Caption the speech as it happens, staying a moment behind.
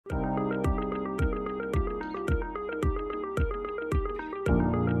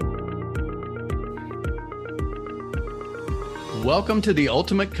Welcome to the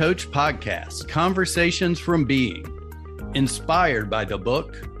Ultimate Coach Podcast, Conversations from Being. Inspired by the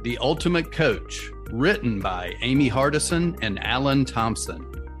book, The Ultimate Coach, written by Amy Hardison and Alan Thompson.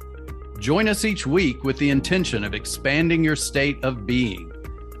 Join us each week with the intention of expanding your state of being,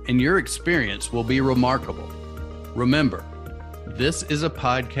 and your experience will be remarkable. Remember, this is a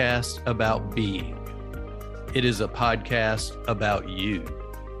podcast about being. It is a podcast about you.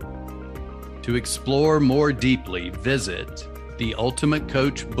 To explore more deeply, visit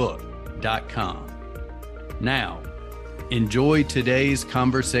theultimatecoachbook.com. Now, enjoy today's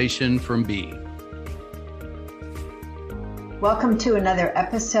conversation from Being. Welcome to another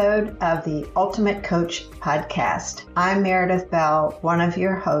episode of the Ultimate Coach Podcast. I'm Meredith Bell, one of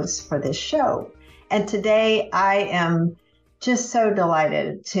your hosts for this show. And today I am just so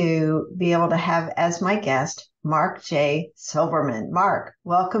delighted to be able to have as my guest, Mark J. Silverman. Mark,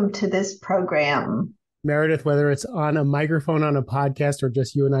 welcome to this program. Meredith, whether it's on a microphone on a podcast or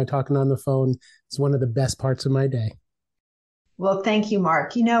just you and I talking on the phone, it's one of the best parts of my day. Well, thank you,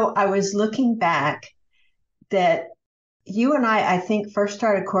 Mark. You know, I was looking back that you and I think, first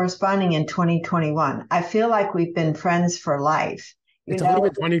started corresponding in 2021. I feel like we've been friends for life. It's only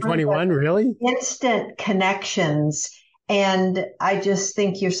been 2021, really? Instant connections. And I just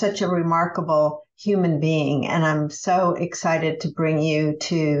think you're such a remarkable human being. And I'm so excited to bring you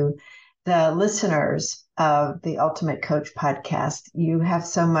to the listeners of the Ultimate Coach Podcast. You have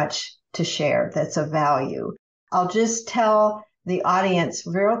so much to share that's of value. I'll just tell the audience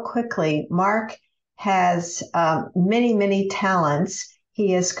real quickly, Mark has many talents.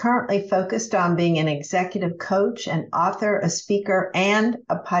 He is currently focused on being an executive coach, an author, a speaker, and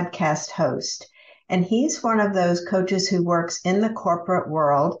a podcast host. And he's one of those coaches who works in the corporate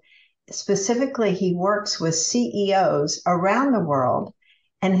world. Specifically, he works with CEOs around the world.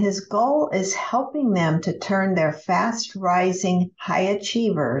 And his goal is helping them to turn their fast-rising high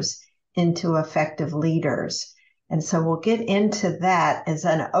achievers into effective leaders. And so we'll get into that as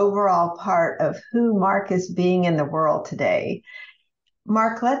an overall part of who Mark is being in the world today.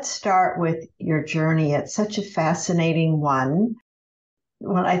 Mark, let's start with your journey. It's such a fascinating one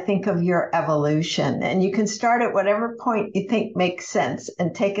when I think of your evolution. And you can start at whatever point you think makes sense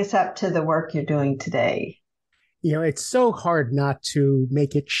and take us up to the work you're doing today. You know, it's so hard not to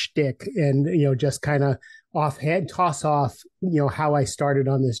make it shtick and, just kind of offhand toss off, how I started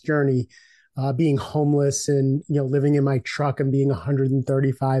on this journey, being homeless and, living in my truck and being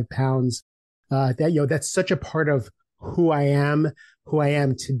 135 pounds. That's such a part of who I am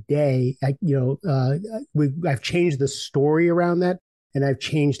today. I've changed the story around that and I've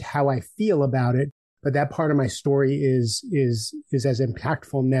changed how I feel about it. But that part of my story is as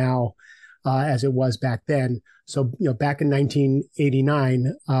impactful now as it was back then. So, back in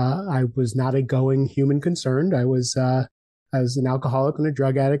 1989, I was not a going human concerned. I was an alcoholic and a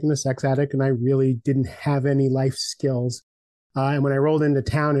drug addict and a sex addict, and I really didn't have any life skills. And when I rolled into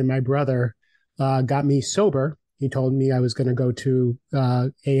town and my brother got me sober, he told me I was going to go to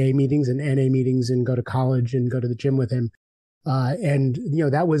AA meetings and NA meetings and go to college and go to the gym with him.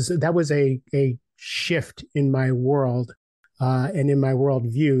 That was a shift in my world and in my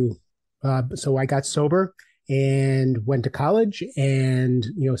worldview. So I got sober and went to college. And,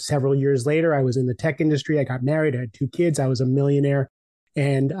 several years later, I was in the tech industry. I got married. I had 2 kids. I was a millionaire.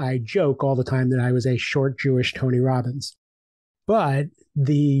 And I joke all the time that I was a short Jewish Tony Robbins. But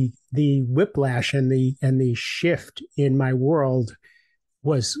the whiplash and the shift in my world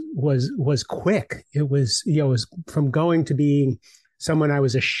was quick. It was from going to being someone I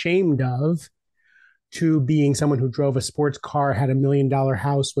was ashamed of to being someone who drove a sports car, had $1 million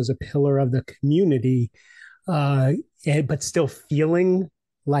house, was a pillar of the community, but still feeling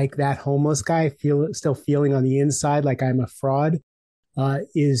like that homeless guy, still feeling on the inside like I'm a fraud,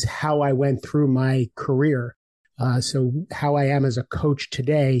 is how I went through my career. So how I am as a coach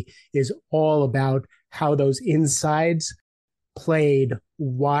today is all about how those insides played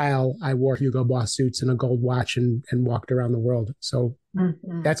while I wore Hugo Boss suits and a gold watch and walked around the world. So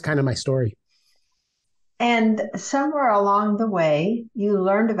That's kind of my story. And somewhere along the way, you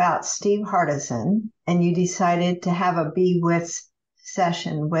learned about Steve Hardison and you decided to have a Be With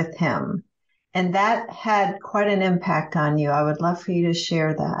session with him. And that had quite an impact on you. I would love for you to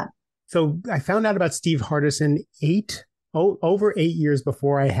share that. So I found out about Steve Hardison over 8 years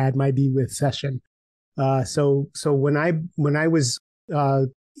before I had my Be With session. So when I was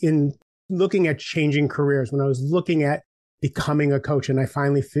in looking at changing careers, when I was looking at becoming a coach, and I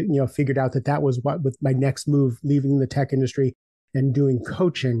finally figured out that was what with my next move, leaving the tech industry and doing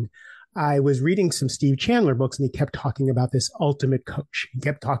coaching, I was reading some Steve Chandler books, and he kept talking about this ultimate coach. He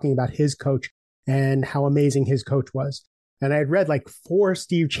kept talking about his coach and how amazing his coach was. And I had read like 4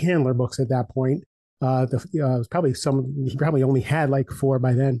 Steve Chandler books at that point. He probably only had like 4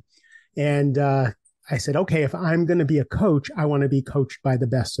 by then. And I said, okay, if I'm going to be a coach, I want to be coached by the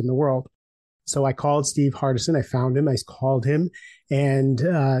best in the world. So I called Steve Hardison. I found him. I called him and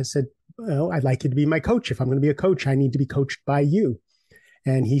said, well, I'd like you to be my coach. If I'm going to be a coach, I need to be coached by you.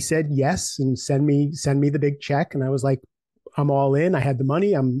 And he said yes, and send me the big check. And I was like, I'm all in. I had the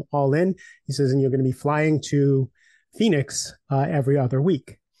money. I'm all in. He says, and you're going to be flying to Phoenix every other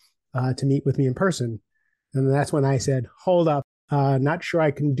week to meet with me in person. And that's when I said, hold up, not sure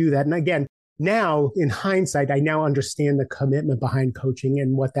I can do that. And again, now in hindsight, I now understand the commitment behind coaching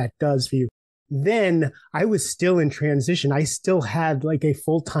and what that does for you. Then I was still in transition. I still had like a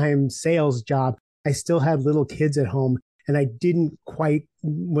full-time sales job. I still had little kids at home, and I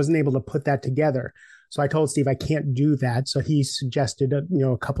wasn't able to put that together. So I told Steve I can't do that. So he suggested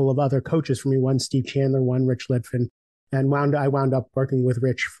a couple of other coaches for me, one Steve Chandler, one Rich Litvin, and I wound up working with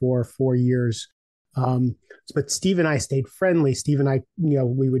Rich for 4 years. But Steve and I stayed friendly. Steve and I,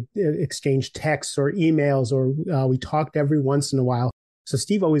 we would exchange texts or emails, or we talked every once in a while. So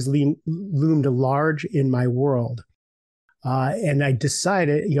Steve always loomed large in my world. And I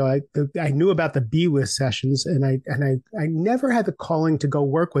decided, I knew about the Be With sessions, and I never had the calling to go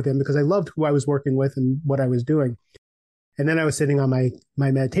work with him because I loved who I was working with and what I was doing. And then I was sitting on my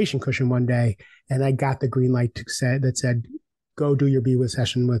meditation cushion one day, and I got the green light that said, go do your Be With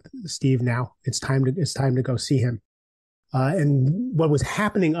session with Steve now. It's time to go see him. And what was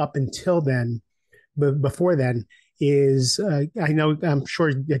happening up until then, before then, is I'm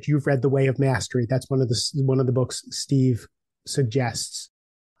sure that you've read The Way of Mastery. That's one of the books Steve suggests.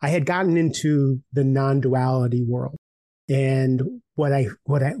 I had gotten into the non-duality world, and what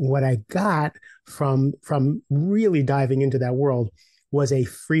I got from really diving into that world was a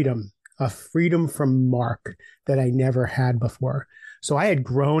freedom from Mark that I never had before. So I had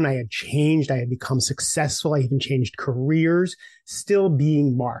grown, I had changed, I had become successful, I even changed careers, still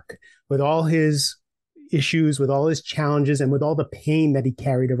being Mark with all his issues, with all his challenges, and with all the pain that he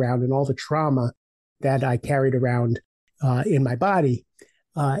carried around and all the trauma that I carried around in my body.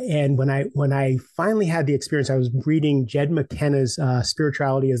 And when I finally had the experience, I was reading Jed McKenna's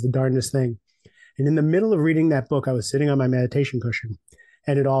Spirituality is the Darndest Thing. And in the middle of reading that book, I was sitting on my meditation cushion,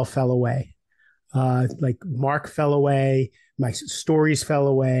 and it all fell away. Like Mark fell away, my stories fell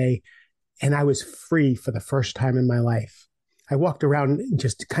away, and I was free for the first time in my life. I walked around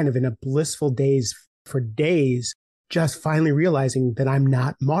just kind of in a blissful daze for days, just finally realizing that I'm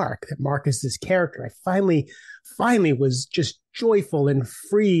not Mark, that Mark is this character. I finally was just joyful and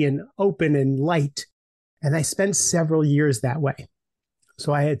free and open and light. And I spent several years that way.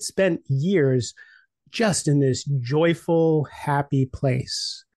 So I had spent years just in this joyful, happy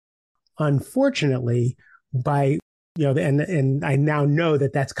place. Unfortunately, and I now know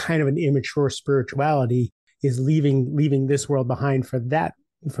that that's kind of an immature spirituality, is leaving this world behind for that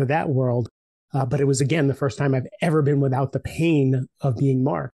world. But it was, again, the first time I've ever been without the pain of being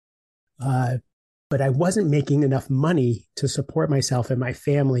Mark. But I wasn't making enough money to support myself and my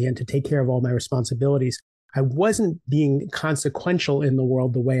family and to take care of all my responsibilities. I wasn't being consequential in the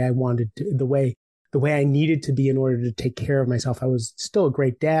world the way I wanted to, the way I needed to be in order to take care of myself. I was still a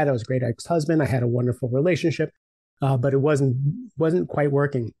great dad. I was a great ex-husband. I had a wonderful relationship, but it wasn't quite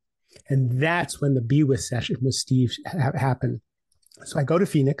working. And that's when the Be With session with Steve happened. So I go to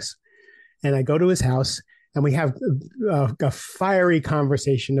Phoenix, and I go to his house, and we have a fiery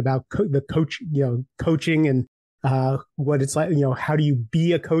conversation about coaching and what it's like, how do you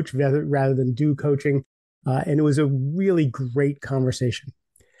be a coach rather than do coaching. And it was a really great conversation.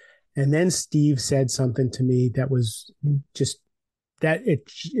 And then Steve said something to me that was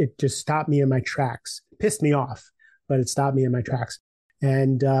it just stopped me in my tracks. Pissed me off, but it stopped me in my tracks.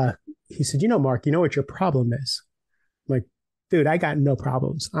 And he said, Mark, you know what your problem is? I'm like, dude, I got no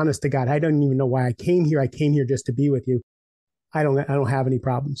problems. Honest to God, I don't even know why I came here. I came here just to be with you. I don't have any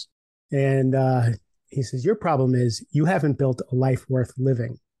problems. And he says, your problem is you haven't built a life worth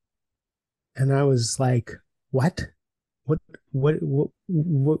living. And I was like, what? What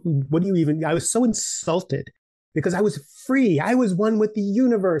do you even? I was so insulted because I was free. I was one with the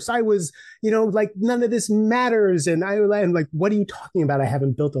universe. I was, like none of this matters. And I'm like, what are you talking about? I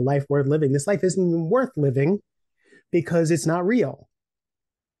haven't built a life worth living. This life isn't even worth living, because it's not real.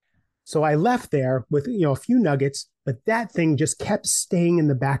 So I left there with, a few nuggets, but that thing just kept staying in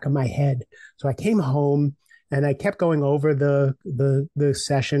the back of my head. So I came home and I kept going over the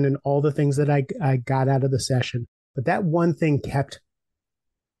session and all the things that I got out of the session. But that one thing kept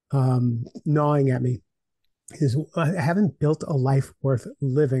gnawing at me, is I haven't built a life worth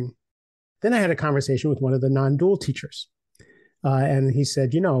living. Then I had a conversation with one of the non-dual teachers. And he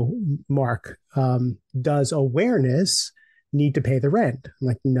said, Mark, does awareness need to pay the rent? I'm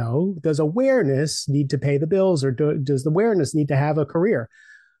like, no. Does awareness need to pay the bills, or does the awareness need to have a career?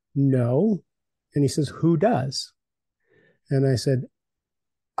 No. And he says, who does? And I said,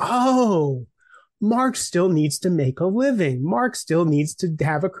 oh, Mark still needs to make a living. Mark still needs to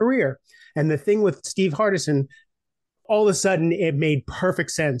have a career. And the thing with Steve Hardison, all of a sudden, it made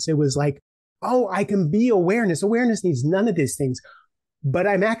perfect sense. It was like, oh, I can be awareness. Awareness needs none of these things. But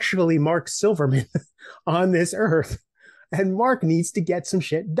I'm actually Mark Silverman on this earth. And Mark needs to get some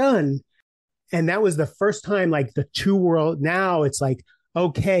shit done. And that was the first time, like, the two world. Now it's like,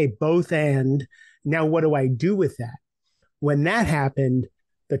 okay, both and. Now what do I do with that? When that happened,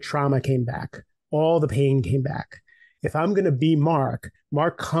 the trauma came back. All the pain came back. If I'm going to be Mark,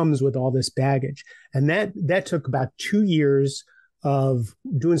 Mark comes with all this baggage. And that took about 2 years of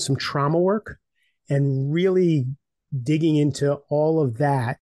doing some trauma work and really digging into all of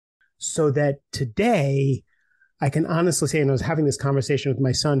that, so that today I can honestly say, and I was having this conversation with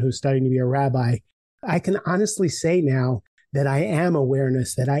my son who's studying to be a rabbi, I can honestly say now that I am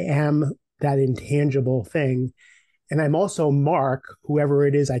awareness, that I am that intangible thing. And I'm also Mark, whoever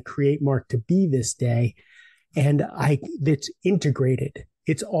it is I create Mark to be this day. And it's integrated.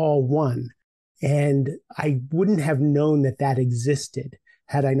 It's all one. And I wouldn't have known that existed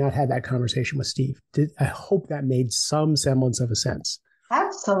had I not had that conversation with Steve. I hope that made some semblance of a sense.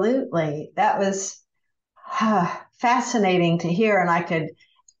 Absolutely. That was fascinating to hear. And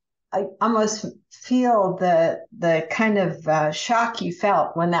I almost feel the kind of shock you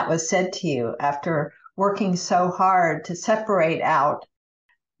felt when that was said to you after working so hard to separate out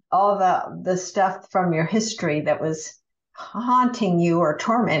all the stuff from your history that was haunting you or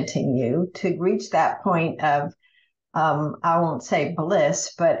tormenting you to reach that point of, I won't say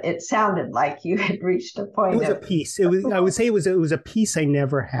bliss, but it sounded like you had reached a point. It was a peace. I would say it was a peace I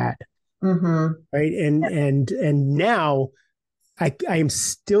never had. Mm-hmm. Right. And now I am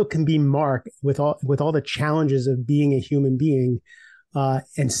still can be Mark with all the challenges of being a human being,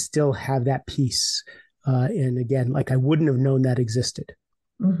 and still have that peace. And again, like, I wouldn't have known that existed.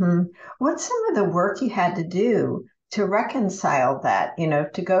 Mm-hmm. What's some of the work you had to do to reconcile that,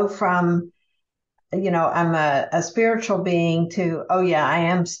 to go from, I'm a spiritual being to, oh yeah, I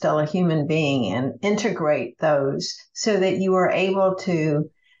am still a human being, and integrate those so that you were able to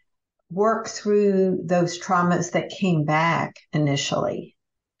work through those traumas that came back initially?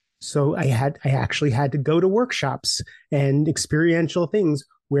 So I actually had to go to workshops and experiential things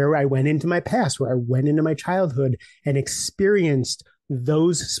where I went into my past, where I went into my childhood and experienced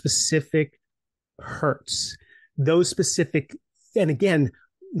those specific hurts, and again,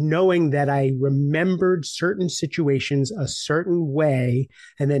 knowing that I remembered certain situations a certain way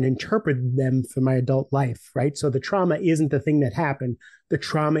and then interpreted them for my adult life, right? So the trauma isn't the thing that happened. The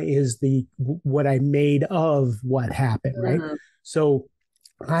trauma is what I made of what happened, right? Mm-hmm. So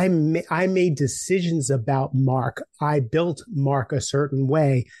I made decisions about Mark. I built Mark a certain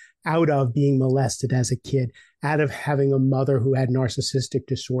way out of being molested as a kid, out of having a mother who had narcissistic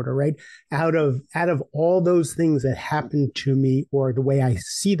disorder, right? Out of all those things that happened to me, or the way I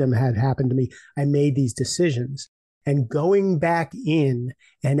see them had happened to me, I made these decisions. And going back in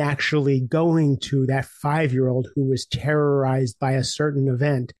and actually going to that 5-year-old who was terrorized by a certain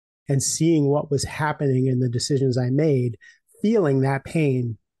event and seeing what was happening in the decisions I made, feeling that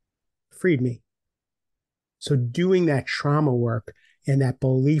pain, freed me. So doing that trauma work and that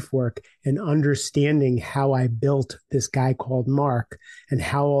belief work and understanding how I built this guy called Mark and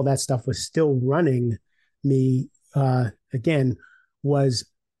how all that stuff was still running me, again, was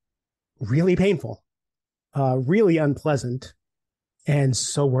really painful, really unpleasant, and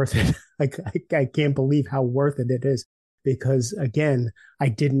so worth it. I can't believe how worth it is, because, again, I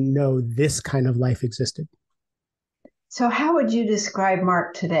didn't know this kind of life existed. So how would you describe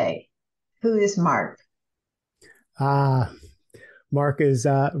Mark today? Who is Mark? Mark is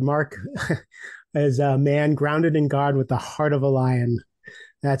a man grounded in God with the heart of a lion.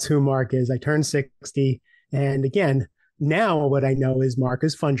 That's who Mark is. I turned 60. And again, now what I know is Mark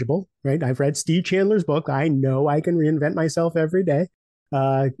is fungible, right? I've read Steve Chandler's book. I know I can reinvent myself every day.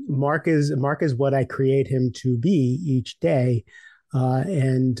 Mark is what I create him to be each day.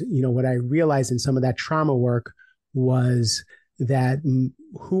 And what I realized in some of that trauma work was that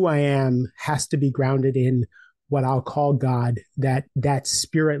who I am has to be grounded in what I'll call God, that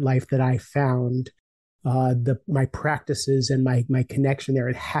spirit life that I found, my practices and my connection there.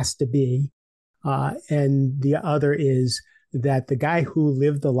 It has to be. And the other is that the guy who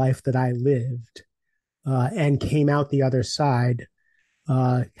lived the life that I lived and came out the other side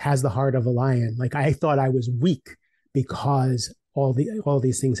has the heart of a lion. Like, I thought I was weak because all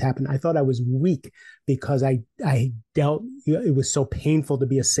these things happened. I thought I was weak because I dealt, it was so painful to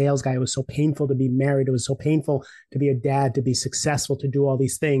be a sales guy. It was so painful to be married. It was so painful to be a dad, to be successful, to do all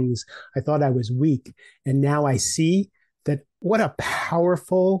these things. I thought I was weak. And now I see that what a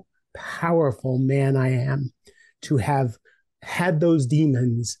powerful, powerful man I am to have had those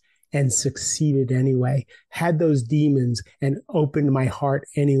demons and succeeded anyway, had those demons and opened my heart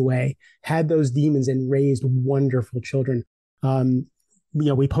anyway, had those demons and raised wonderful children.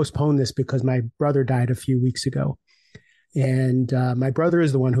 We postponed this because my brother died a few weeks ago, and my brother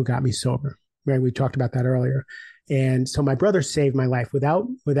is the one who got me sober. Right, we talked about that earlier, and so my brother saved my life.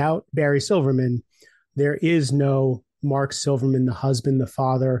 Without Barry Silverman, there is no Mark Silverman, the husband, the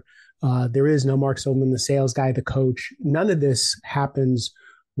father. There is no Mark Silverman, the sales guy, the coach. None of this happens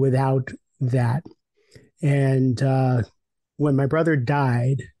without that. And when my brother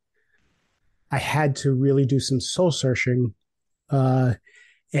died, I had to really do some soul searching. And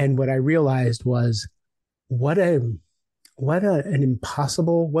what I realized was what's the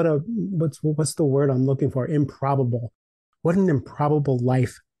word I'm looking for? Improbable. What an improbable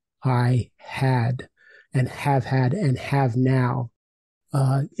life I had and have now.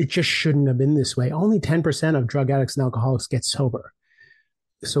 It just shouldn't have been this way. Only 10% of drug addicts and alcoholics get sober.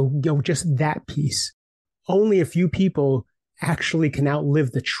 So, just that piece. Only a few people actually can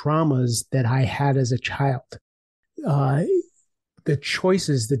outlive the traumas that I had as a child. The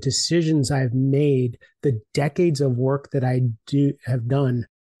choices, the decisions I've made, the decades of work that I have done,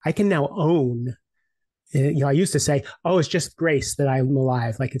 I can now own. I used to say, oh, it's just grace that I'm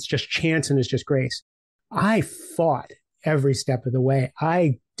alive. Like it's just chance and it's just grace. I fought every step of the way.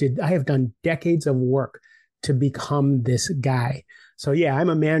 I have done decades of work to become this guy. So yeah, I'm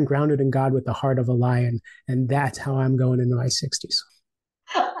a man grounded in God with the heart of a lion. And that's how I'm going into my 60s.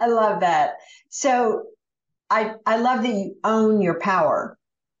 I love that. So I love that you own your power,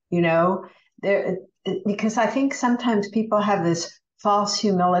 because I think sometimes people have this false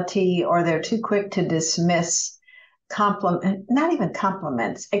humility, or they're too quick to dismiss not even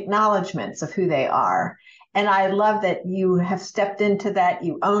compliments, acknowledgments of who they are. And I love that you have stepped into that,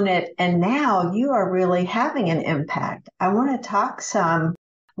 you own it, and now you are really having an impact. I want to talk some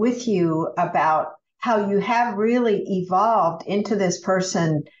with you about how you have really evolved into this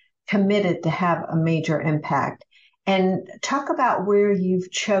person committed to have a major impact, and talk about where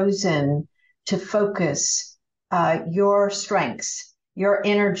you've chosen to focus your strengths, your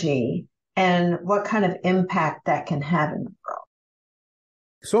energy, and what kind of impact that can have in the world.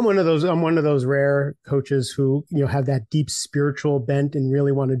 So I'm one of those rare coaches who, have that deep spiritual bent and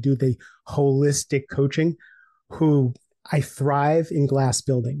really want to do the holistic coaching, who I thrive in glass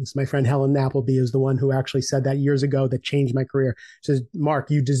buildings. My friend Helen Appleby is the one who actually said that years ago, that changed my career. She says, Mark,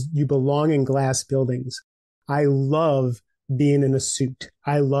 you belong in glass buildings. I love being in a suit.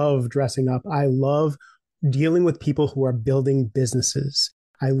 I love dressing up. I love dealing with people who are building businesses.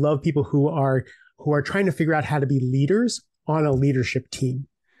 I love people who are trying to figure out how to be leaders on a leadership team.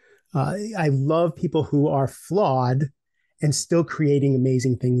 I love people who are flawed and still creating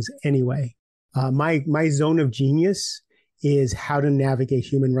amazing things anyway. My zone of genius is how to navigate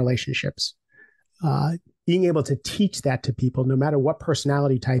human relationships. Being able to teach that to people, no matter what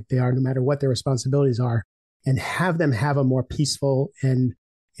personality type they are, no matter what their responsibilities are, and have them have a more peaceful and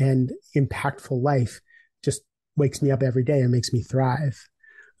impactful life, just wakes me up every day and makes me thrive.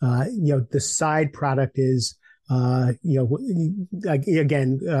 The side product is, again,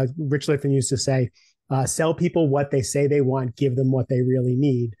 Rich Litvin used to say, sell people what they say they want, give them what they really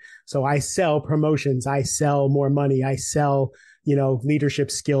need. So I sell promotions, I sell more money, I sell, leadership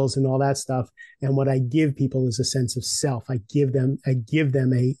skills and all that stuff. And what I give people is a sense of self. I give them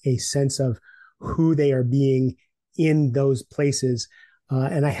a sense of who they are being in those places.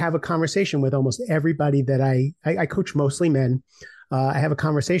 And I have a conversation with almost everybody that I coach, mostly men. I have a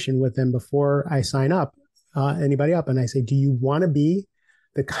conversation with them before I sign anybody up. And I say, do you want to be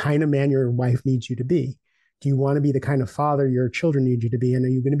the kind of man your wife needs you to be? Do you want to be the kind of father your children need you to be? And are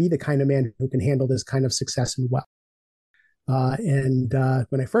you going to be the kind of man who can handle this kind of success and wealth?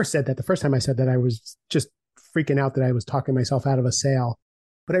 When I first said that, the first time I said that, I was just freaking out that I was talking myself out of a sale.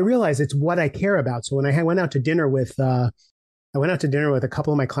 But I realized it's what I care about. So when I went out to dinner with a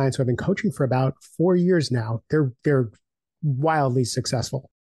couple of my clients who I've been coaching for about 4 years now. They're wildly successful,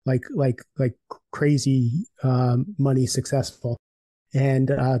 like crazy money successful.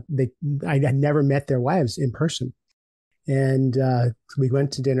 And I had never met their wives in person. And we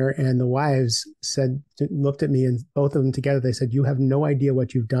went to dinner, and the wives looked at me, and both of them together, they said, "You have no idea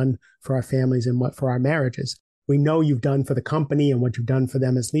what you've done for our families and what for our marriages. We know you've done for the company and what you've done for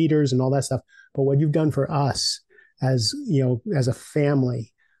them as leaders and all that stuff, but what you've done for us as a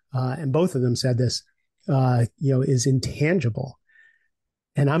family, and both of them said this, is intangible.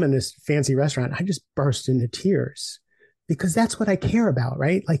 And I'm in this fancy restaurant. I just burst into tears because that's what I care about,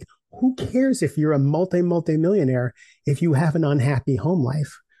 right? Like, who cares if you're a multi-millionaire if you have an unhappy home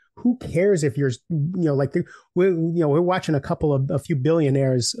life? Who cares if you're, we're watching a few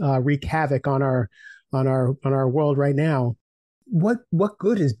billionaires wreak havoc on our world right now. What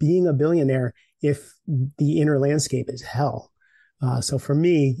good is being a billionaire if the inner landscape is hell? So for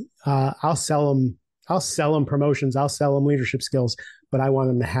me, I'll sell them promotions, I'll sell them leadership skills, but I want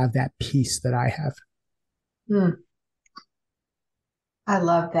them to have that peace that I have. I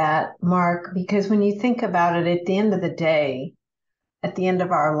love that, Mark, because when you think about it, at the end of the day, at the end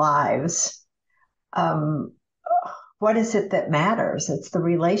of our lives, what is it that matters? It's the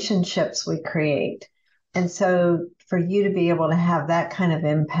relationships we create. And so for you to be able to have that kind of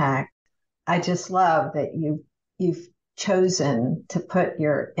impact, I just love that you've chosen to put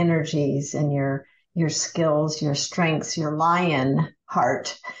your energies and your skills, your strengths, your lion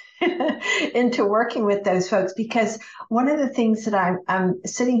heart into working with those folks. Because one of the things that I'm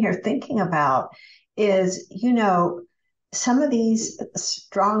sitting here thinking about is, some of these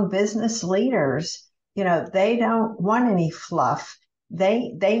strong business leaders, they don't want any fluff.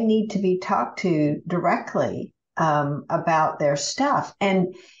 They need to be talked to directly about their stuff.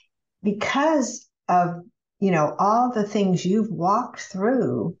 And because of, all the things you've walked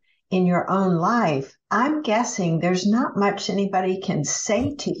through in your own life, I'm guessing there's not much anybody can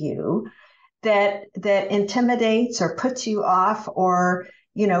say to you that intimidates or puts you off or,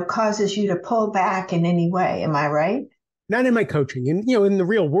 causes you to pull back in any way. Am I right? Not in my coaching, and in the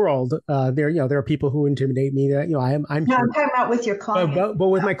real world, there are people who intimidate me. That I'm. No, I'm talking about with your clients. But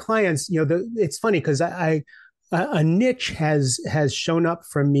with my clients, it's funny because a niche has shown up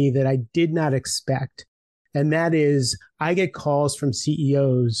for me that I did not expect, and that is I get calls from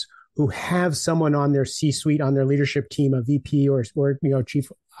CEOs who have someone on their C-suite, on their leadership team, a VP or chief,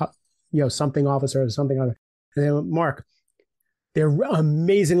 something officer or something other. And they're, Mark, they're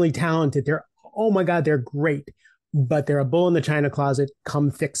amazingly talented. Oh my God, they're great. But they're a bull in the china closet.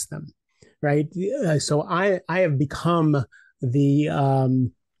 Come fix them, right? So I have become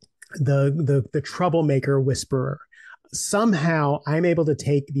the troublemaker whisperer. Somehow I'm able to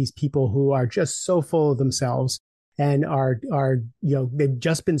take these people who are just so full of themselves and are they've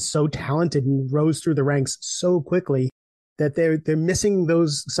just been so talented and rose through the ranks so quickly that they're missing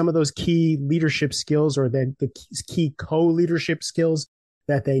some of those key leadership skills or the key co-leadership skills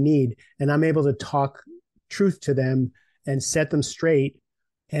that they need. And I'm able to talk truth to them and set them straight,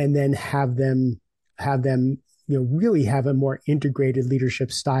 and then have them really have a more integrated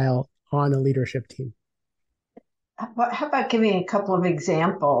leadership style on a leadership team. How about giving a couple of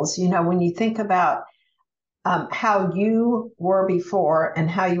examples? When you think about how you were before and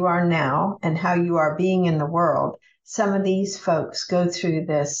how you are now and how you are being in the world, some of these folks go through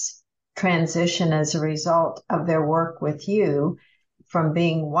this transition as a result of their work with you, from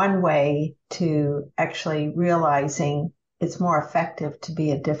being one way to actually realizing it's more effective to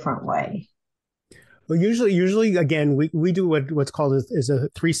be a different way. Well, usually again, we do what's called is a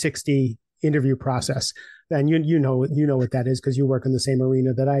 360 interview process. And you know what that is because you work in the same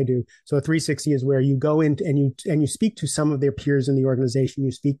arena that I do. So a 360 is where you go in and you speak to some of their peers in the organization,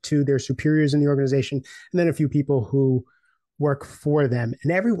 you speak to their superiors in the organization, and then a few people who work for them.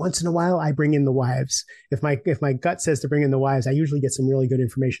 And every once in a while, I bring in the wives. If my gut says to bring in the wives, I usually get some really good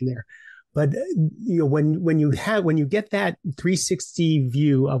information there. But when you get that 360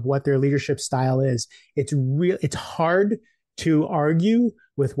 view of what their leadership style is, it's hard to argue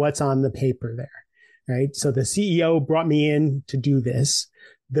with what's on the paper there, right? So the CEO brought me in to do this.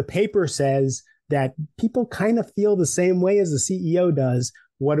 The paper says that people kind of feel the same way as the CEO does.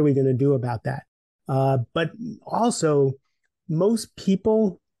 What are we going to do about that? But also, most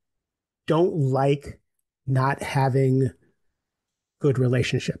people don't like not having good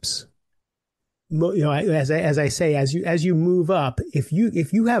relationships. As I say, as you move up, if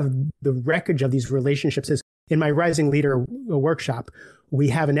you have the wreckage of these relationships, as in my Rising Leader workshop, we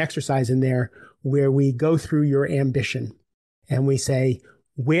have an exercise in there where we go through your ambition and we say,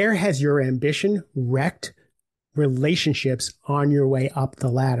 where has your ambition wrecked relationships on your way up the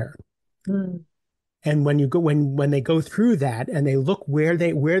ladder? Mm. And when they go through that and they look where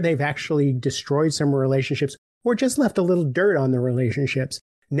they've actually destroyed some relationships or just left a little dirt on the relationships,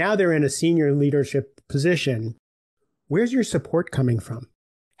 now they're in a senior leadership position. Where's your support coming from?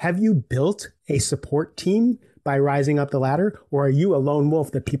 Have you built a support team by rising up the ladder, or are you a lone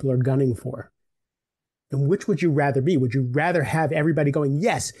wolf that people are gunning for? And which would you rather be? Would you rather have everybody going,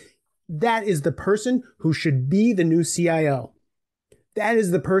 yes, that is the person who should be the new CIO. That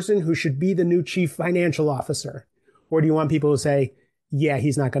is the person who should be the new chief financial officer. Or do you want people to say, yeah,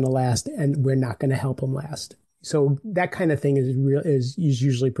 he's not going to last and we're not going to help him last? So that kind of thing is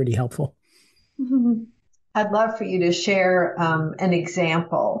usually pretty helpful. I'd love for you to share an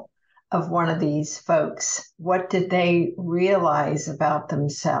example of one of these folks. What did they realize about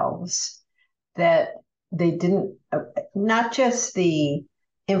themselves that they didn't, not just the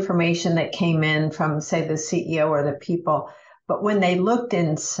information that came in from, say, the CEO or the people, but when they looked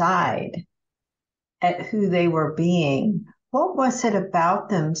inside at who they were being, what was it about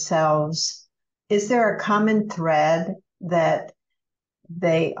themselves? Is there a common thread that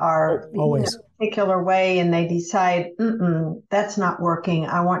they are always in a particular way and they decide, that's not working.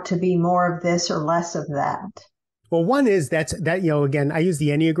 I want to be more of this or less of that? Well, one is that, again, I use the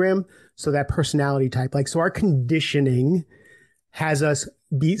Enneagram. So that personality type, so our conditioning has us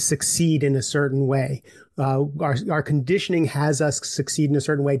succeed in a certain way. Our conditioning has us succeed in a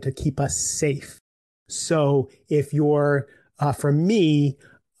certain way to keep us safe. So if you're, for me,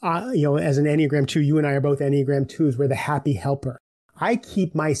 as an Enneagram 2, you and I are both Enneagram 2s, we're the happy helper. I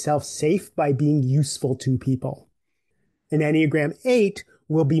keep myself safe by being useful to people. An Enneagram 8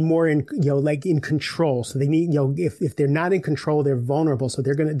 will be more in, in control. So they need, if they're not in control, they're vulnerable. So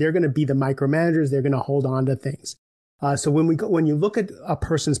they're going to be the micromanagers. They're going to hold on to things. So when you look at a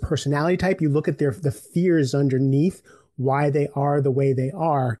person's personality type, you look at the fears underneath why they are the way they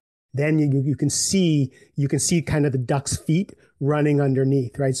are. Then you can see kind of the duck's feet running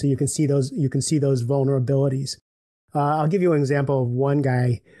underneath, right? So you can see those vulnerabilities. I'll give you an example of one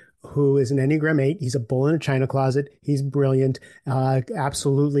guy who is an Enneagram 8. He's a bull in a china closet. He's brilliant.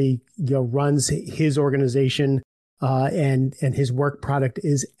 Absolutely, runs his organization, and his work product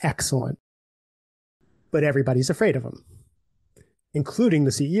is excellent. But everybody's afraid of him, including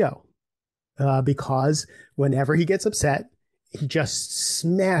the CEO, because whenever he gets upset, he just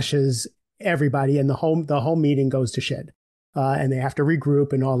smashes everybody, and the whole meeting goes to shit. And they have to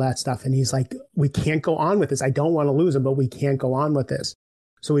regroup and all that stuff. And he's like, we can't go on with this. I don't want to lose him, but we can't go on with this.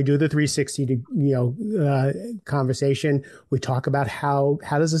 So we do the 360 conversation. We talk about how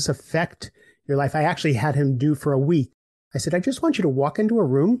does this affect your life? I actually had him do for a week. I said, I just want you to walk into a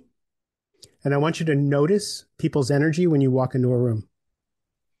room and I want you to notice people's energy when you walk into a room.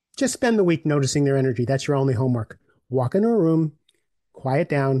 Just spend the week noticing their energy. That's your only homework. Walk into a room, quiet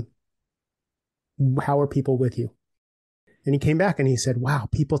down. How are people with you? And he came back and he said, wow,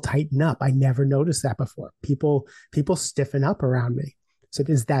 people tighten up. I never noticed that before. People stiffen up around me. I said,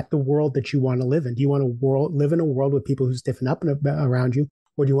 is that the world that you want to live in? Do you want to live in a world with people who stiffen up around you?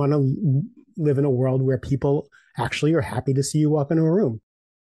 Or do you want to live in a world where people actually are happy to see you walk into a room?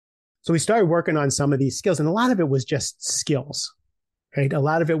 So we started working on some of these skills, and a lot of it was just skills, right? A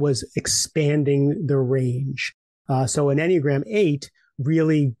lot of it was expanding the range. So an Enneagram 8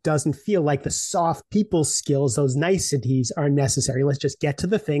 really doesn't feel like the soft people skills, those niceties are necessary. Let's just get to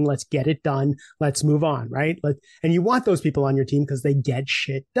the thing. Let's get it done. Let's move on, right? And you want those people on your team because they get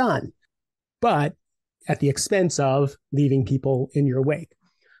shit done, but at the expense of leaving people in your wake.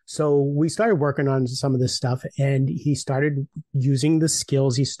 So we started working on some of this stuff, and he started using the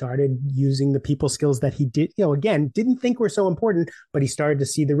skills. He started using the people skills that he did, again, didn't think were so important, but he started to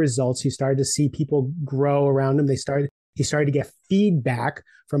see the results. He started to see people grow around him. He started to get feedback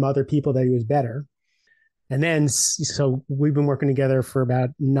from other people that he was better. And then, so we've been working together for about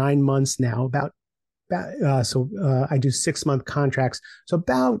 9 months now, so I do 6-month contracts. So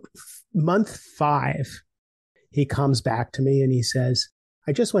about month 5, he comes back to me and he says,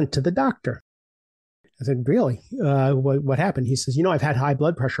 I just went to the doctor. I said, really? What happened? He says, I've had high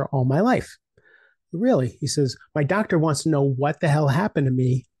blood pressure all my life. Really? He says, my doctor wants to know what the hell happened to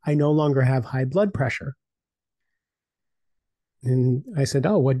me. I no longer have high blood pressure. And I said,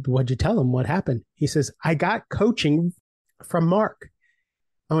 oh, what'd you tell him? What happened? He says, I got coaching from Mark.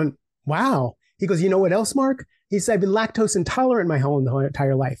 I went, wow. He goes, you know what else, Mark? He said, I've been lactose intolerant my whole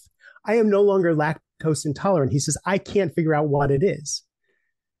entire life. I am no longer lactose intolerant. He says, I can't figure out what it is.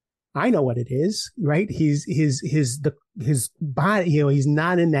 I know what it is, right? His body, he's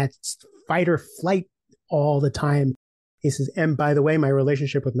not in that fight or flight all the time. He says, and by the way, my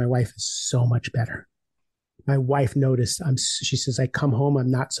relationship with my wife is so much better. My wife noticed. She says, I come home,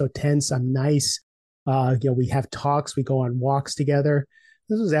 I'm not so tense. I'm nice. We have talks. We go on walks together.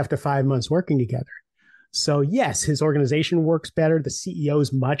 This was after 5 months working together. So yes, his organization works better. The CEO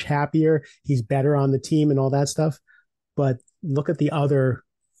is much happier. He's better on the team and all that stuff. But look at the other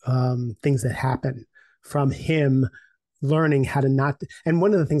things that happen from him learning how to not. And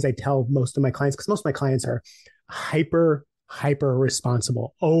one of the things I tell most of my clients, because most of my clients are hyper hyper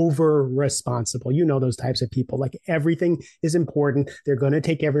responsible, over responsible. You know, those types of people, like everything is important. They're going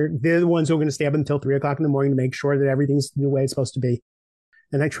to they're the ones who are going to stay up until 3 o'clock in the morning to make sure that everything's the way it's supposed to be.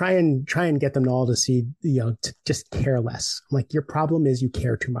 And I try and get them all to see, to just care less. I'm like, your problem is you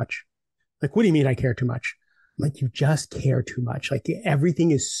care too much. Like, what do you mean I care too much? I'm like, you just care too much. Like,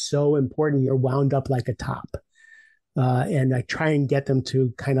 everything is so important. You're wound up like a top. And I try and get them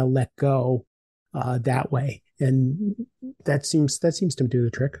to kind of let go that way. And that seems to do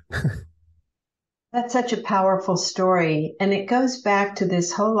the trick. That's such a powerful story. And it goes back to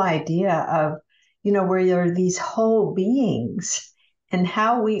this whole idea of, where there are these whole beings and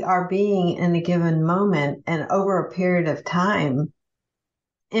how we are being in a given moment and over a period of time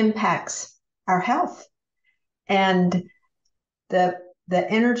impacts our health and the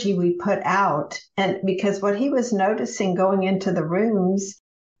energy we put out. And because what he was noticing going into the rooms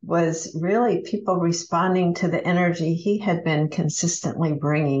was really people responding to the energy he had been consistently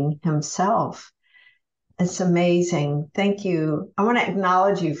bringing himself. It's amazing. Thank you. I want to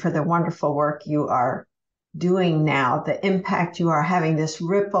acknowledge you for the wonderful work you are doing now, the impact you are having, this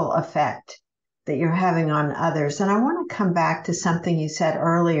ripple effect that you're having on others. And I want to come back to something you said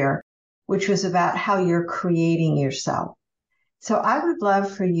earlier, which was about how you're creating yourself. So I would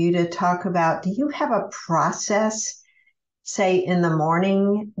love for you to talk about, do you have a process, say in the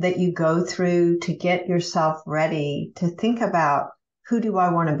morning, that you go through to get yourself ready to think about, who do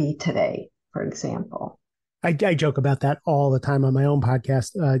I want to be today, for example? I joke about that all the time on my own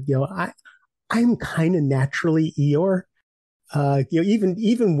podcast. I'm kind of naturally Eeyore.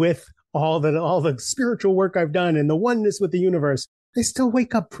 Even with all the spiritual work I've done and the oneness with the universe, I still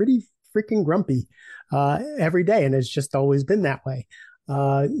wake up pretty freaking grumpy every day, and it's just always been that way.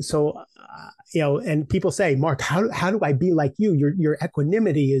 And people say, Mark, how do I be like you? Your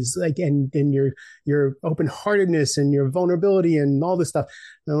equanimity is like, and your open-heartedness and your vulnerability and all this stuff.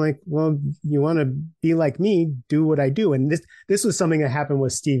 And I'm like, well, you want to be like me, do what I do. And this was something that happened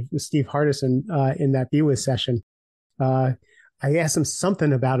with Steve Hardison in that Be With session. I asked him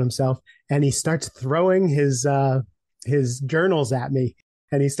something about himself, and he starts throwing his journals at me.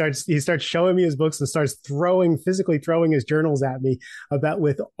 And he starts showing me his books and starts physically throwing his journals at me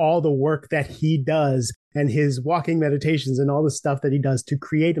with all the work that he does and his walking meditations and all the stuff that he does to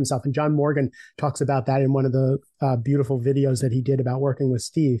create himself. And John Morgan talks about that in one of the beautiful videos that he did about working with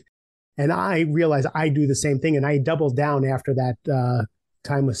Steve. And I realized I do the same thing. And I doubled down after that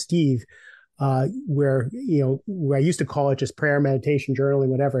time with Steve, where I used to call it just prayer, meditation, journaling,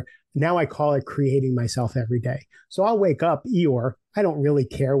 whatever. Now I call it creating myself every day. So I'll wake up Eeyore. I don't really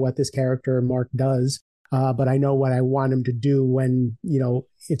care what this character Mark does, but I know what I want him to do when,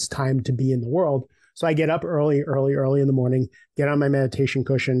 it's time to be in the world. So I get up early in the morning, get on my meditation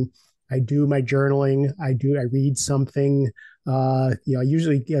cushion. I do my journaling. I read something. I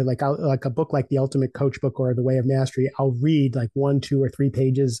usually like a book like The Ultimate Coach Book or The Way of Mastery. I'll read like 1, 2, or 3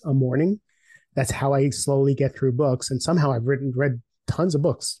 pages a morning. That's how I slowly get through books. And somehow I've read tons of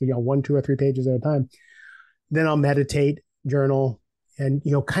books, 1, 2, or 3 pages at a time. Then I'll meditate, journal, and,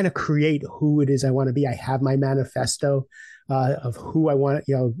 kind of create who it is I want to be. I have my manifesto of who I want,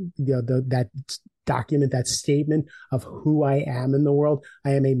 that document, that statement of who I am in the world.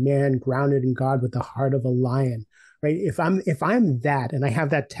 I am a man grounded in God with the heart of a lion, right? If I'm that, and I have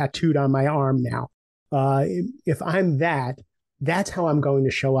that tattooed on my arm now, if I'm that, that's how I'm going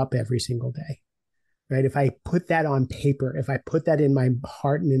to show up every single day, right? If I put that on paper, if I put that in my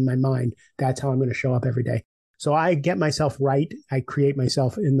heart and in my mind, that's how I'm going to show up every day. So I get myself right. I create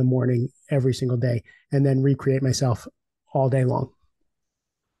myself in the morning every single day and then recreate myself all day long.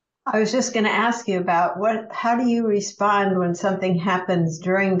 I was just going to ask you about how do you respond when something happens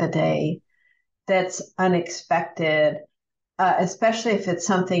during the day that's unexpected, especially if it's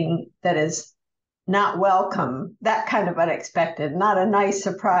something that is not welcome, that kind of unexpected, not a nice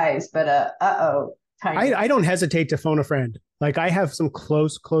surprise, but uh-oh kind of. I don't hesitate to phone a friend. Like I have some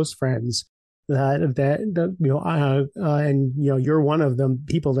close friends that you're one of them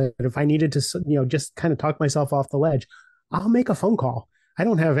people that if I needed to, just kind of talk myself off the ledge, I'll make a phone call. I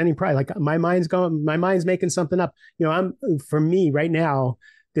don't have any pride. Like my mind's making something up. For me right now,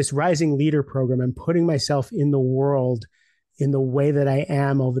 this Rising Leader program and putting myself in the world in the way that I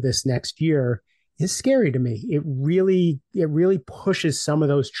am over this next year is scary to me. It really pushes some of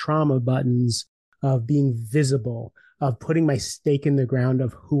those trauma buttons of being visible, of putting my stake in the ground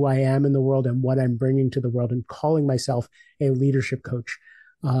of who I am in the world and what I'm bringing to the world and calling myself a leadership coach.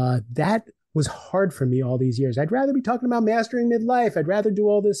 That was hard for me all these years. I'd rather be talking about mastering midlife. I'd rather do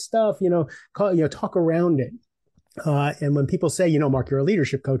all this stuff, talk around it. And when people say, Mark, you're a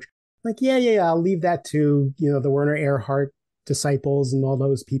leadership coach, I'm like, yeah, I'll leave that to, the Werner Erhard disciples and all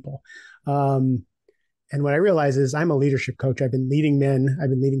those people. And what I realize is I'm a leadership coach. I've been leading men. I've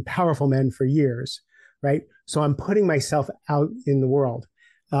been leading powerful men for years, right? So I'm putting myself out in the world,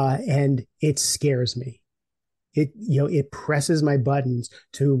 and it scares me. It presses my buttons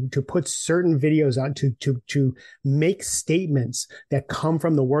to put certain videos on, to make statements that come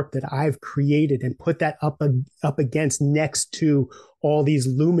from the work that I've created and put that up against next to all these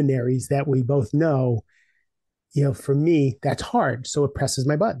luminaries that we both know. For me, that's hard. So it presses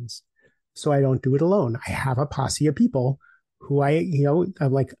my buttons. So I don't do it alone. I have a posse of people who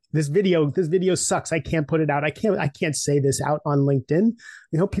I'm like, this video sucks. I can't put it out. I can't say this out on LinkedIn.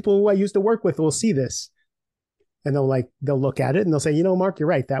 People who I used to work with will see this. And they'll look at it and they'll say, Mark, you're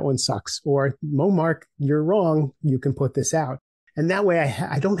right. That one sucks. Or, Mark, you're wrong. You can put this out. And that way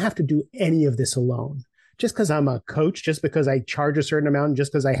I don't have to do any of this alone. Just because I'm a coach, just because I charge a certain amount,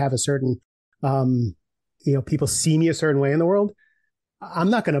 just because I have a certain, people see me a certain way in the world,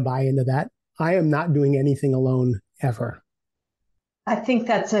 I'm not going to buy into that. I am not doing anything alone ever. I think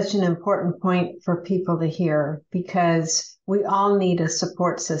that's such an important point for people to hear, because we all need a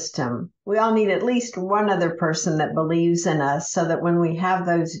support system. We all need at least one other person that believes in us, so that when we have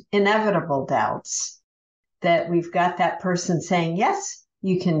those inevitable doubts, that we've got that person saying, yes,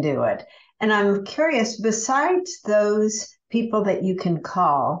 you can do it. And I'm curious, besides those people that you can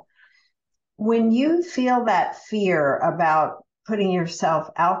call, when you feel that fear about putting yourself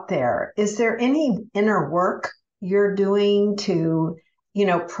out there, is there any inner work you're doing to,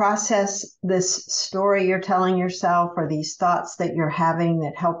 process this story you're telling yourself, or these thoughts that you're having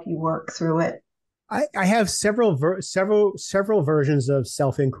that help you work through it? I have several versions of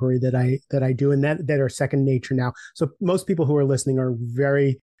self-inquiry that I do, and that are second nature now. So most people who are listening are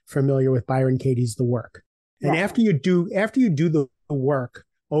very familiar with Byron Katie's The Work. And Yeah. after you do the work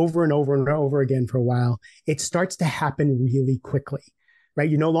over and over and over again for a while, it starts to happen really quickly, right?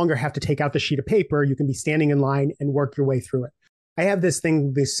 You no longer have to take out the sheet of paper. You can be standing in line and work your way through it. I have this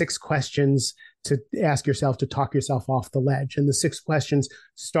thing, these 6 questions to ask yourself to talk yourself off the ledge. And the 6 questions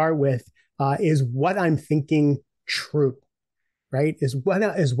start with, is what I'm thinking true, right? Is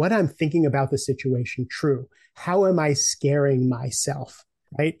what I'm thinking about the situation true? How am I scaring myself,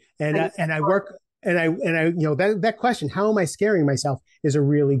 right? And I work, and I that question, how am I scaring myself, is a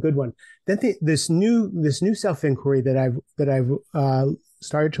really good one. Then this new self-inquiry that I've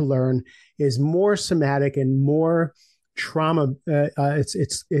started to learn is more somatic and more trauma.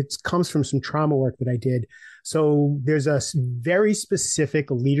 It comes from some trauma work that I did. So there's a very specific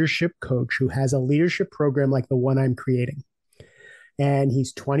leadership coach who has a leadership program like the one I'm creating. And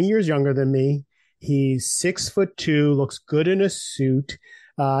he's 20 years younger than me. He's 6'2", looks good in a suit.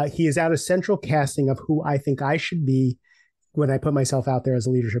 He is out a central casting of who I think I should be when I put myself out there as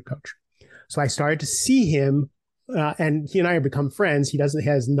a leadership coach. So I started to see him, and he and I have become friends. He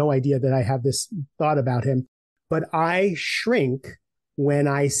has no idea that I have this thought about him, but I shrink when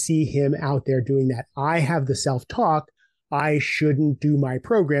I see him out there doing that. I have the self-talk, I shouldn't do my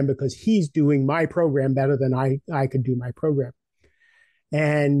program because he's doing my program better than I could do my program.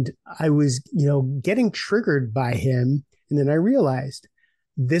 And I was, getting triggered by him. And then I realized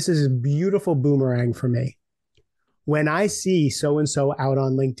this is a beautiful boomerang for me. When I see so-and-so out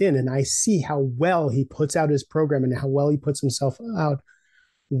on LinkedIn and I see how well he puts out his program and how well he puts himself out,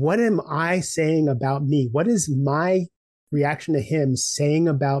 what am I saying about me? What is my reaction to him saying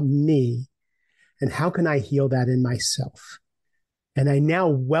about me? And how can I heal that in myself? And I now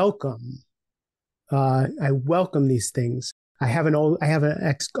welcome these things. I have an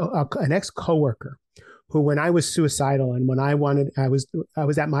ex coworker who, when I was suicidal and when I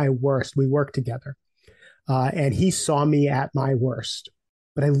was at my worst, we worked together. And he saw me at my worst.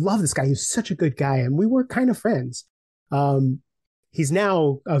 But I love this guy. He's such a good guy. And we were kind of friends. He's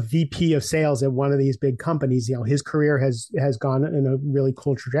now a VP of sales at one of these big companies. His career has gone in a really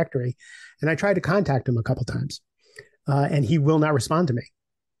cool trajectory. And I tried to contact him a couple times, and he will not respond to me.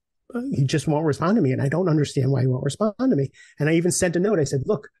 He just won't respond to me. And I don't understand why he won't respond to me. And I even sent a note. I said,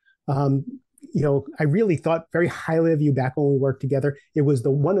 look, I really thought very highly of you back when we worked together. It was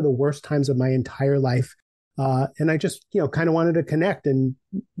one of the worst times of my entire life. And I just, kind of wanted to connect and,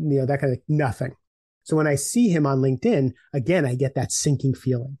 that kind of nothing. So when I see him on LinkedIn, again, I get that sinking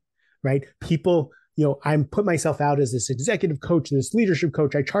feeling, right? People, I'm put myself out as this executive coach, this leadership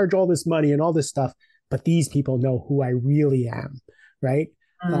coach. I charge all this money and all this stuff, but these people know who I really am, right?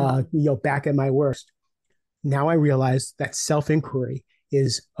 Back at my worst. Now I realize that self-inquiry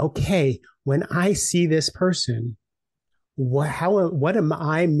is okay. When I see this person, what am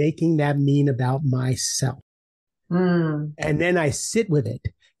I making that mean about myself? And then I sit with it.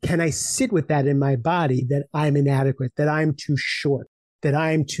 can I sit with that in my body, that I'm inadequate, that I'm too short, that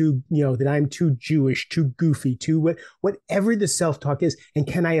I'm too, that I'm too Jewish, too goofy, too whatever the self-talk is. And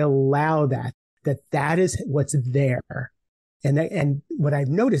can I allow that is what's there? And what I've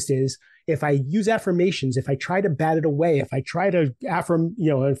noticed is if I use affirmations, if I try to bat it away, if I try to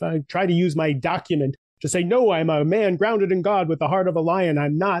if I try to use my document to say, no, I'm a man grounded in God with the heart of a lion,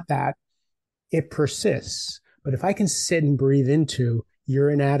 I'm not that, it persists. But if I can sit and breathe into, you're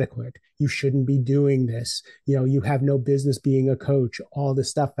inadequate, you shouldn't be doing this, you have no business being a coach, all this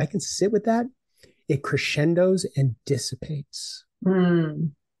stuff, if I can sit with that, it crescendos and dissipates.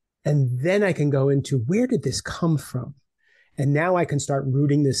 And then I can go into, where did this come from? And now I can start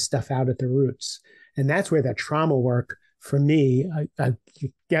rooting this stuff out at the roots. And that's where that trauma work, for me,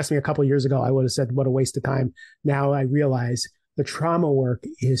 you asked me a couple of years ago, I would have said, what a waste of time. Now I realize the trauma work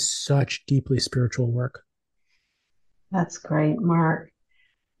is such deeply spiritual work. That's great, Mark.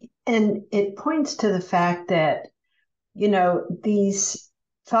 And it points to the fact that, these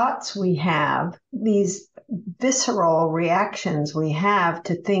thoughts we have, these visceral reactions we have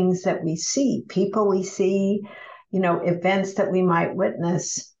to things that we see, people we see, events that we might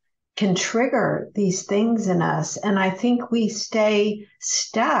witness can trigger these things in us. And I think we stay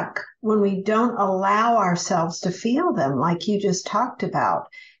stuck when we don't allow ourselves to feel them, like you just talked about.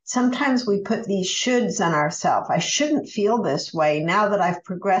 Sometimes we put these shoulds on ourselves. I shouldn't feel this way now that I've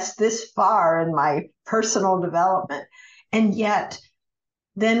progressed this far in my personal development. And yet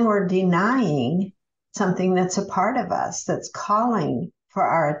then we're denying something that's a part of us, that's calling for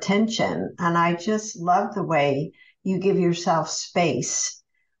our attention. And I just love the way you give yourself space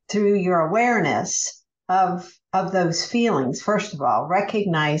through your awareness of those feelings. First of all,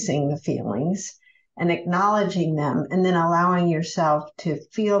 recognizing the feelings and acknowledging them, and then allowing yourself to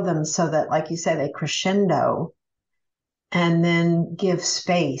feel them so that, like you say, they crescendo, and then give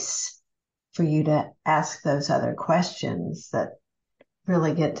space for you to ask those other questions that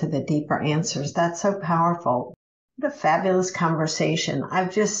really get to the deeper answers. That's so powerful. What a fabulous conversation.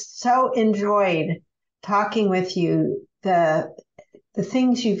 I've just so enjoyed talking with you, the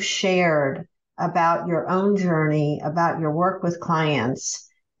things you've shared about your own journey, about your work with clients,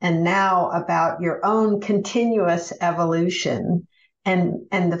 and now about your own continuous evolution. And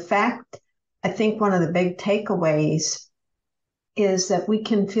the fact, I think one of the big takeaways is that we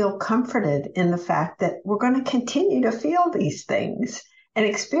can feel comforted in the fact that we're going to continue to feel these things and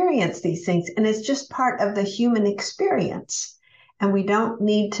experience these things. And it's just part of the human experience. And we don't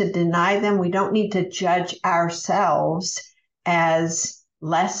need to deny them. We don't need to judge ourselves as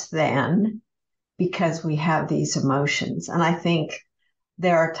less than because we have these emotions. And I think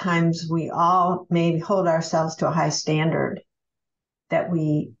there are times we all maybe hold ourselves to a high standard that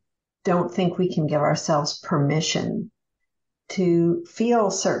we don't think we can give ourselves permission to feel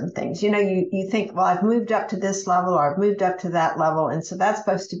certain things. You think, well, I've moved up to this level or I've moved up to that level. And so that's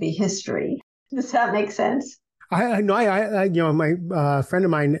supposed to be history. Does that make sense? I my friend of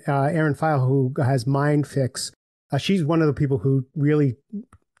mine, Erin File, who has Mind Fix, she's one of the people who really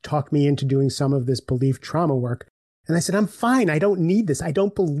talked me into doing some of this belief trauma work. And I said, I'm fine. I don't need this. I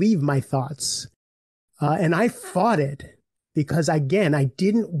don't believe my thoughts. And I fought it because, again, I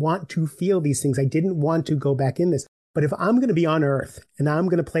didn't want to feel these things. I didn't want to go back in this. But if I'm going to be on Earth and I'm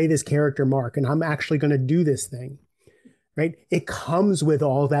going to play this character Mark and I'm actually going to do this thing, right? It comes with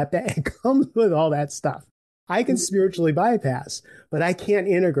all that. It comes with all that stuff. I can spiritually bypass, but I can't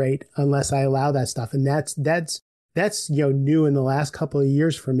integrate unless I allow that stuff. And that's new in the last couple of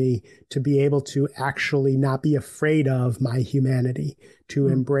years for me, to be able to actually not be afraid of my humanity, to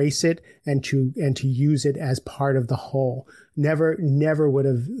embrace it and to use it as part of the whole. Never would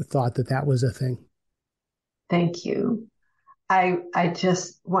have thought that was a thing. Thank you. I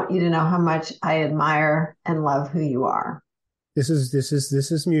just want you to know how much I admire and love who you are. This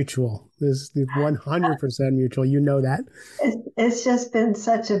is mutual. This is 100% mutual. You know that. It's just been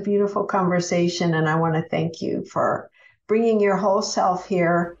such a beautiful conversation, and I want to thank you for bringing your whole self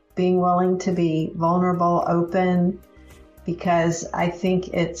here, being willing to be vulnerable, open, because I think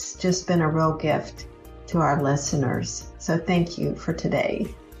it's just been a real gift to our listeners. So thank you for today.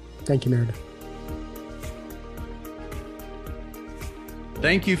 Thank you, Meredith.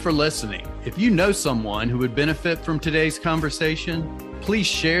 Thank you for listening. If you know someone who would benefit from today's conversation, please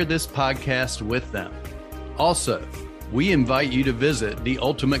share this podcast with them. Also, we invite you to visit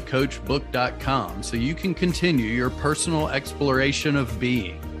theultimatecoachbook.com so you can continue your personal exploration of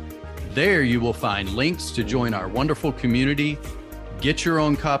being. There you will find links to join our wonderful community, get your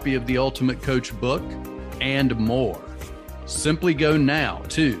own copy of the Ultimate Coach book, and more. Simply go now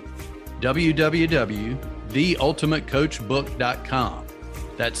to www.theultimatecoachbook.com.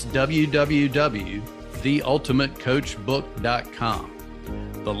 That's www.theultimatecoachbook.com.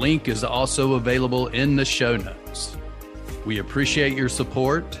 The link is also available in the show notes. We appreciate your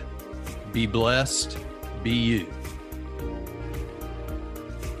support. Be blessed. Be you.